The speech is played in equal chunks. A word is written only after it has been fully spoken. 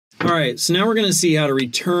All right, so now we're going to see how to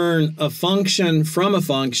return a function from a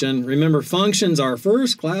function. Remember, functions are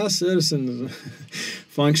first-class citizens.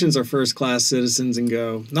 Functions are first-class citizens in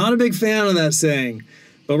Go. Not a big fan of that saying,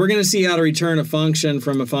 but we're going to see how to return a function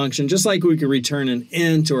from a function. Just like we could return an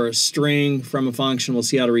int or a string from a function, we'll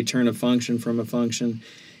see how to return a function from a function.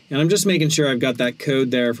 And I'm just making sure I've got that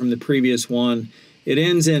code there from the previous one. It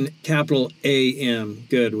ends in capital AM.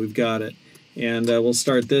 Good, we've got it. And we'll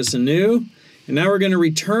start this anew. And now we're going to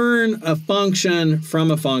return a function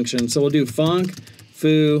from a function. So we'll do func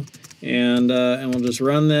foo, and we'll just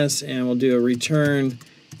run this, and we'll do a return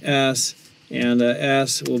s, and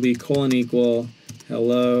s will be :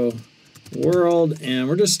 hello world. And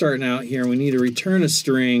we're just starting out here. We need to return a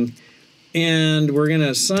string, and we're going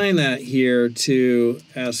to assign that here to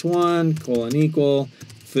s1 :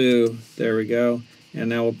 foo. There we go. And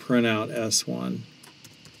now we'll print out s1.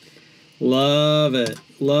 Love it.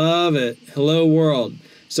 Love it. Hello world.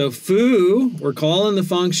 So foo, we're calling the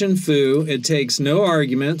function foo. It takes no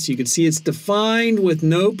arguments. You can see it's defined with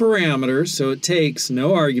no parameters, so it takes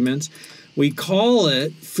no arguments. We call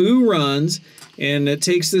it, foo runs, and it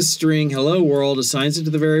takes this string hello world, assigns it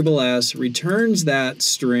to the variable s, returns that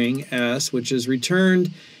string s, which is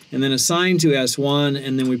returned and then assigned to s1,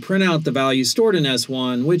 and then we print out the value stored in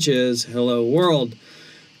s1, which is hello world.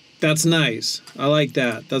 That's nice. I like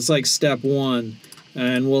that. That's like step one.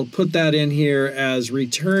 And we'll put that in here as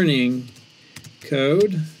returning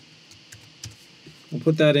code. We'll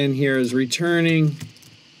put that in here as returning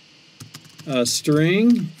a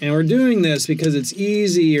string. And we're doing this because it's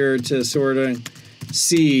easier to sort of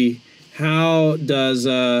see how does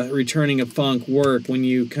returning a func work when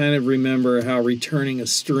you kind of remember how returning a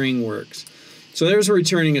string works. So there's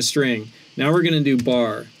returning a string. Now we're going to do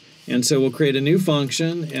bar. And so we'll create a new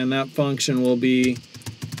function, and that function will be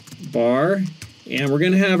bar. And we're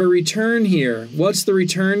going to have a return here. What's the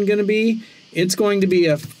return going to be? It's going to be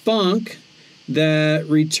a func that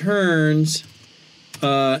returns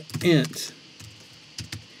int.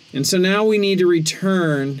 And so now we need to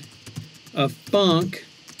return a func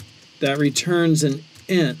that returns an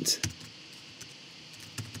int.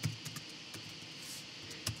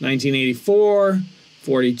 1984,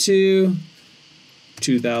 42,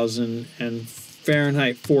 2000, and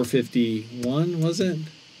Fahrenheit 451, was it?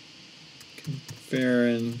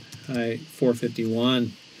 Fahrenheit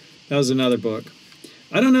 451. That was another book.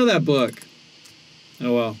 I don't know that book.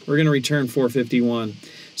 Oh well, we're going to return 451.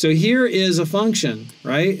 So here is a function,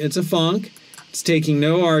 right? It's a func. It's taking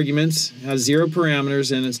no arguments, has 0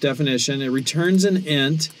 parameters in its definition. It returns an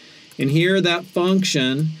int, and here that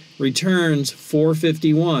function returns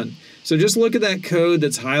 451. So just look at that code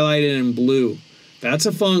that's highlighted in blue. That's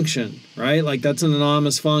a function, right? Like that's an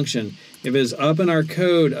anonymous function. If it's up in our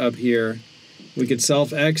code up here, we could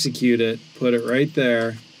self-execute it, put it right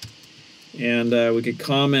there, and we could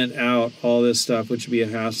comment out all this stuff, which would be a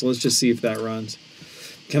hassle. Let's just see if that runs.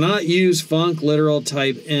 Cannot use func literal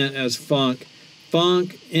type int as func.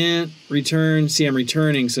 Func int return. See, I'm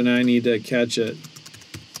returning, so now I need to catch it.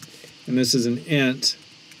 And this is an int.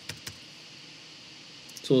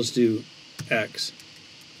 So let's do x.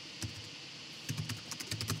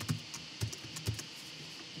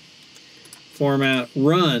 Format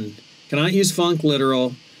run. Cannot use func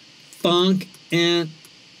literal. Func int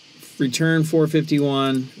return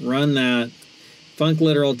 451. Run that. Func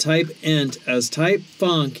literal type int as type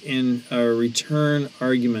func in a return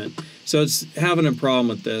argument. So it's having a problem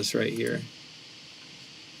with this right here.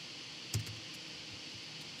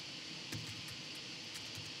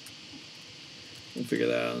 We'll figure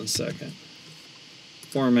that out in a second.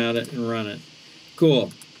 Format it and run it.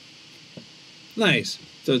 Cool. Nice.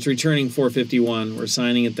 So it's returning 451. We're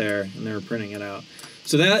assigning it there, and then we're printing it out.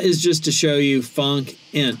 So that is just to show you func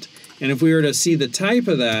int. And if we were to see the type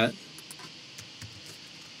of that,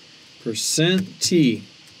 %t.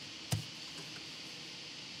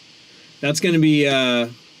 That's going to be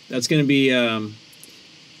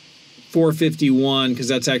 451 because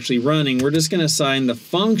that's actually running. We're just going to assign the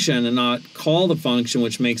function and not call the function,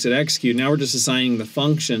 which makes it execute. Now we're just assigning the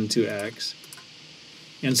function to x.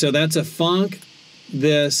 And so that's a func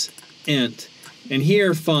this int. And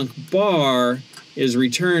here func bar is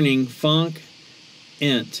returning func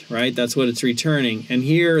int, right? That's what it's returning. And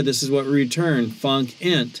here this is what we return, func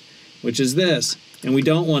int, which is this. And we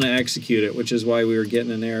don't want to execute it, which is why we were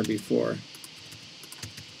getting an error before.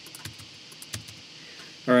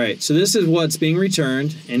 All right, so this is what's being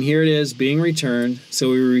returned, and here it is being returned.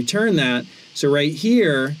 So we return that. So right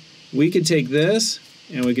here, we could take this,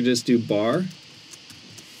 and we could just do bar.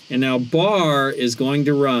 And now bar is going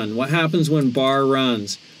to run. What happens when bar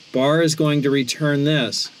runs? Bar is going to return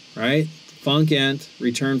this, right? func int,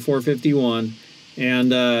 return 451,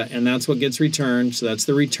 and that's what gets returned. So that's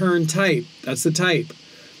the return type. That's the type.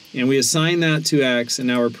 And we assign that to x, and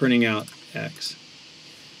now we're printing out x.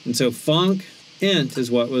 And so func int is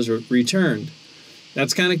what was returned.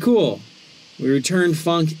 That's kind of cool. We returned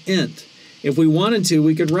func int. If we wanted to,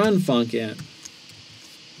 we could run func int.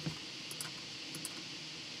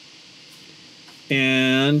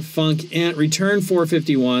 And func int return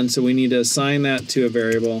 451, so we need to assign that to a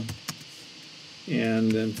variable.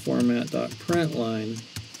 And then format.println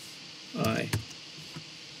I.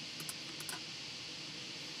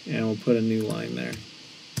 And we'll put a new line there.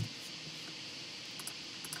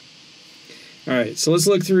 All right, so let's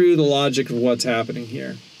look through the logic of what's happening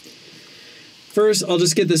here. First, I'll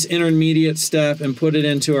just get this intermediate step and put it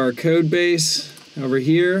into our code base over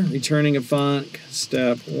here, returning a func,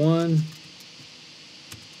 step 1,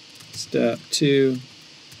 step 2,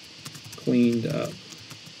 cleaned up.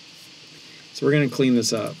 So we're going to clean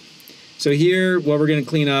this up. So here, what we're going to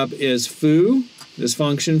clean up is foo, this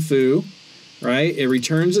function foo, right? It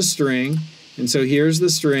returns a string, and so here's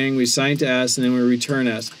the string, we assign to s, and then we return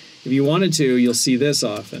s. If you wanted to, you'll see this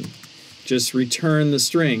often. Just return the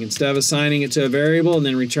string. Instead of assigning it to a variable and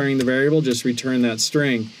then returning the variable, just return that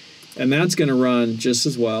string. And that's going to run just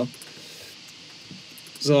as well.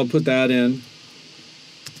 So I'll put that in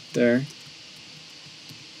there.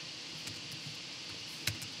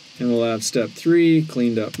 And we'll have step 3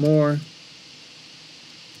 cleaned up more.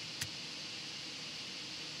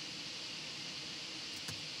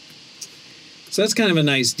 So that's kind of a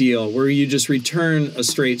nice deal where you just return a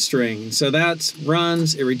straight string. So that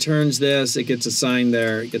runs, it returns this, it gets assigned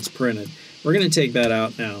there, it gets printed. We're going to take that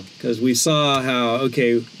out now because we saw how,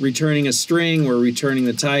 okay, returning a string, we're returning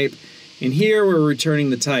the type. And here we're returning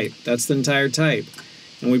the type. That's the entire type.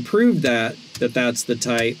 And we proved that that's the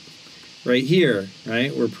type right here,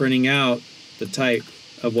 right? We're printing out the type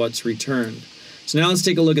of what's returned. So now let's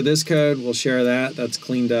take a look at this code. We'll share that. That's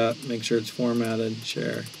cleaned up. Make sure it's formatted.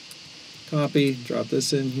 Share. Copy, drop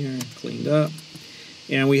this in here, cleaned up.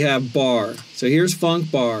 And we have bar. So here's func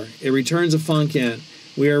bar. It returns a func int.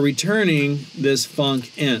 We are returning this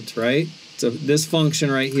func int, right? So this function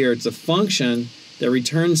right here, it's a function that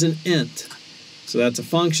returns an int. So that's a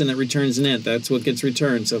function that returns an int. That's what gets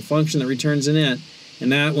returned. So a function that returns an int,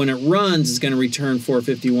 and that when it runs is going to return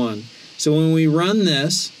 451. So when we run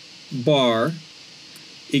this bar,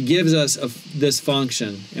 it gives us this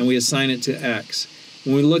function, and we assign it to x.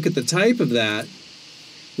 When we look at the type of that,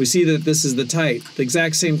 we see that this is the type, the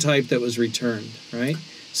exact same type that was returned, right?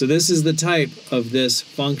 So this is the type of this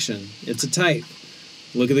function. It's a type.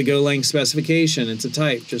 Look at the Golang specification. It's a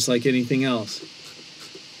type, just like anything else.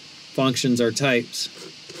 Functions are types.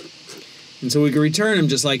 And so we can return them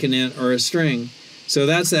just like an int or a string. So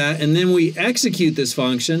that's that. And then we execute this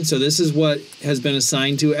function. So this is what has been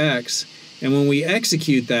assigned to x. And when we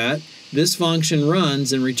execute that, this function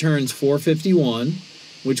runs and returns 451,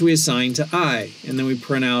 which we assign to I, and then we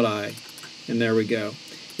print out I, and there we go.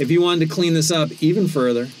 If you wanted to clean this up even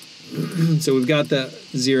further, so we've got the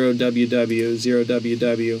 0ww,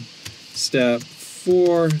 step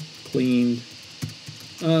 4, cleaned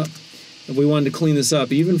up. If we wanted to clean this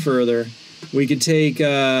up even further, we could take,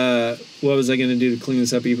 what was I going to do to clean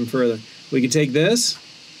this up even further? We could take this,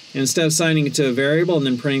 and instead of assigning it to a variable and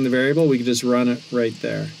then printing the variable, we could just run it right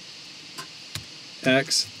there.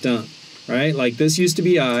 X, done. Right? Like this used to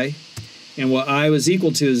be I, and what I was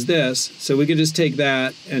equal to is this, so we could just take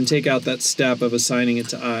that and take out that step of assigning it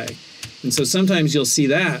to I. And so sometimes you'll see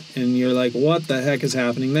that, and you're like, what the heck is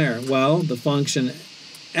happening there? Well, the function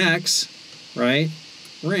x, right,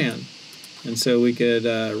 ran. And so we could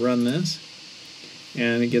run this,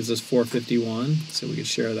 and it gives us 451, so we could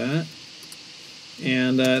share that.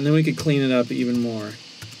 And then we could clean it up even more.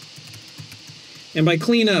 And by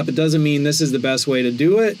clean up, it doesn't mean this is the best way to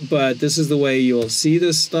do it, but this is the way you will see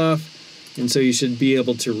this stuff, and so you should be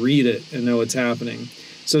able to read it and know what's happening.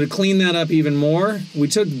 So to clean that up even more, we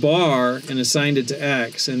took bar and assigned it to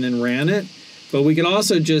x and then ran it, but we could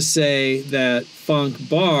also just say that func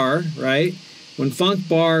bar, right? When func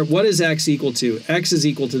bar, what is x equal to? X is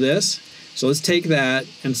equal to this, so let's take that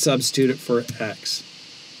and substitute it for x,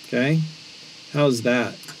 okay? How's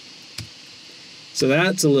that? So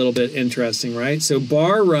that's a little bit interesting, right? So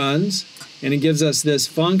bar runs, and it gives us this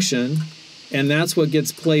function, and that's what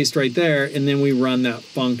gets placed right there, and then we run that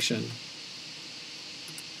function.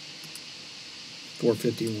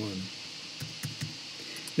 451.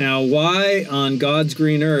 Now, why on God's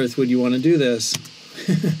green earth would you want to do this?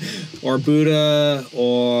 Or Buddha,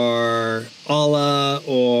 or Allah,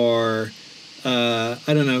 or I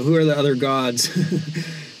don't know, who are the other gods?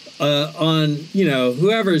 on, you know,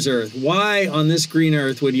 whoever's earth. Why on this green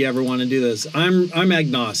earth would you ever want to do this? I'm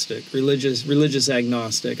agnostic, religious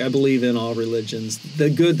agnostic. I believe in all religions, the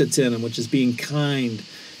good that's in them, which is being kind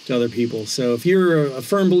to other people. So if you're a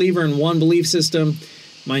firm believer in one belief system,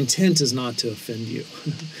 my intent is not to offend you.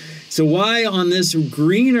 So why on this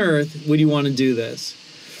green earth would you want to do this?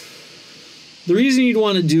 The reason you'd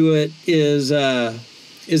want to do it is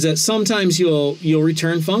that sometimes you'll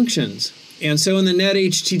return functions. And so in the net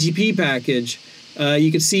HTTP package,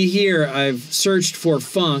 you can see here I've searched for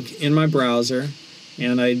Func in my browser,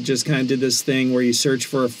 and I just kind of did this thing where you search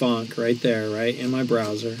for a Func right there, right, in my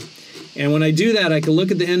browser. And when I do that, I can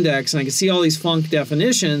look at the index, and I can see all these Func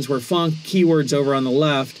definitions where Func keyword's over on the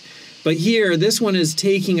left. But here, this one is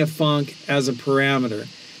taking a Func as a parameter.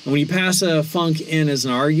 And when you pass a Func in as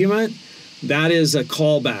an argument, that is a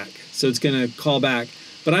callback. So it's going to call back.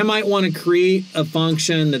 But I might want to create a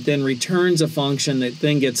function that then returns a function that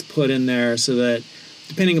then gets put in there so that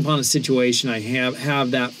depending upon a situation, I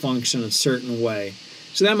have that function a certain way.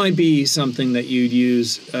 So that might be something that you'd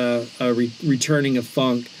use, returning a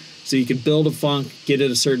func. So you could build a func, get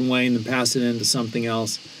it a certain way, and then pass it into something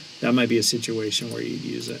else. That might be a situation where you'd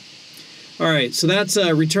use it. All right, so that's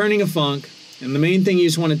returning a func. And the main thing you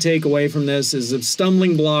just want to take away from this is the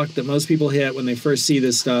stumbling block that most people hit when they first see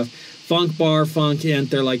this stuff. Func bar, func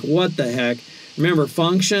int, they're like, what the heck? Remember,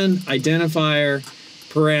 function, identifier,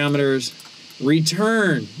 parameters,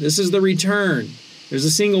 return. This is the return. There's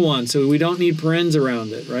a single one, so we don't need parens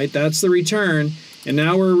around it, right? That's the return, and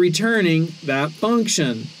now we're returning that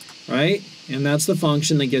function, right? And that's the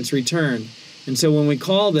function that gets returned. And so when we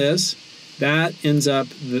call this, that ends up,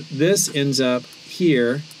 this ends up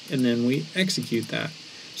here, and then we execute that.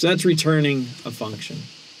 So that's returning a function.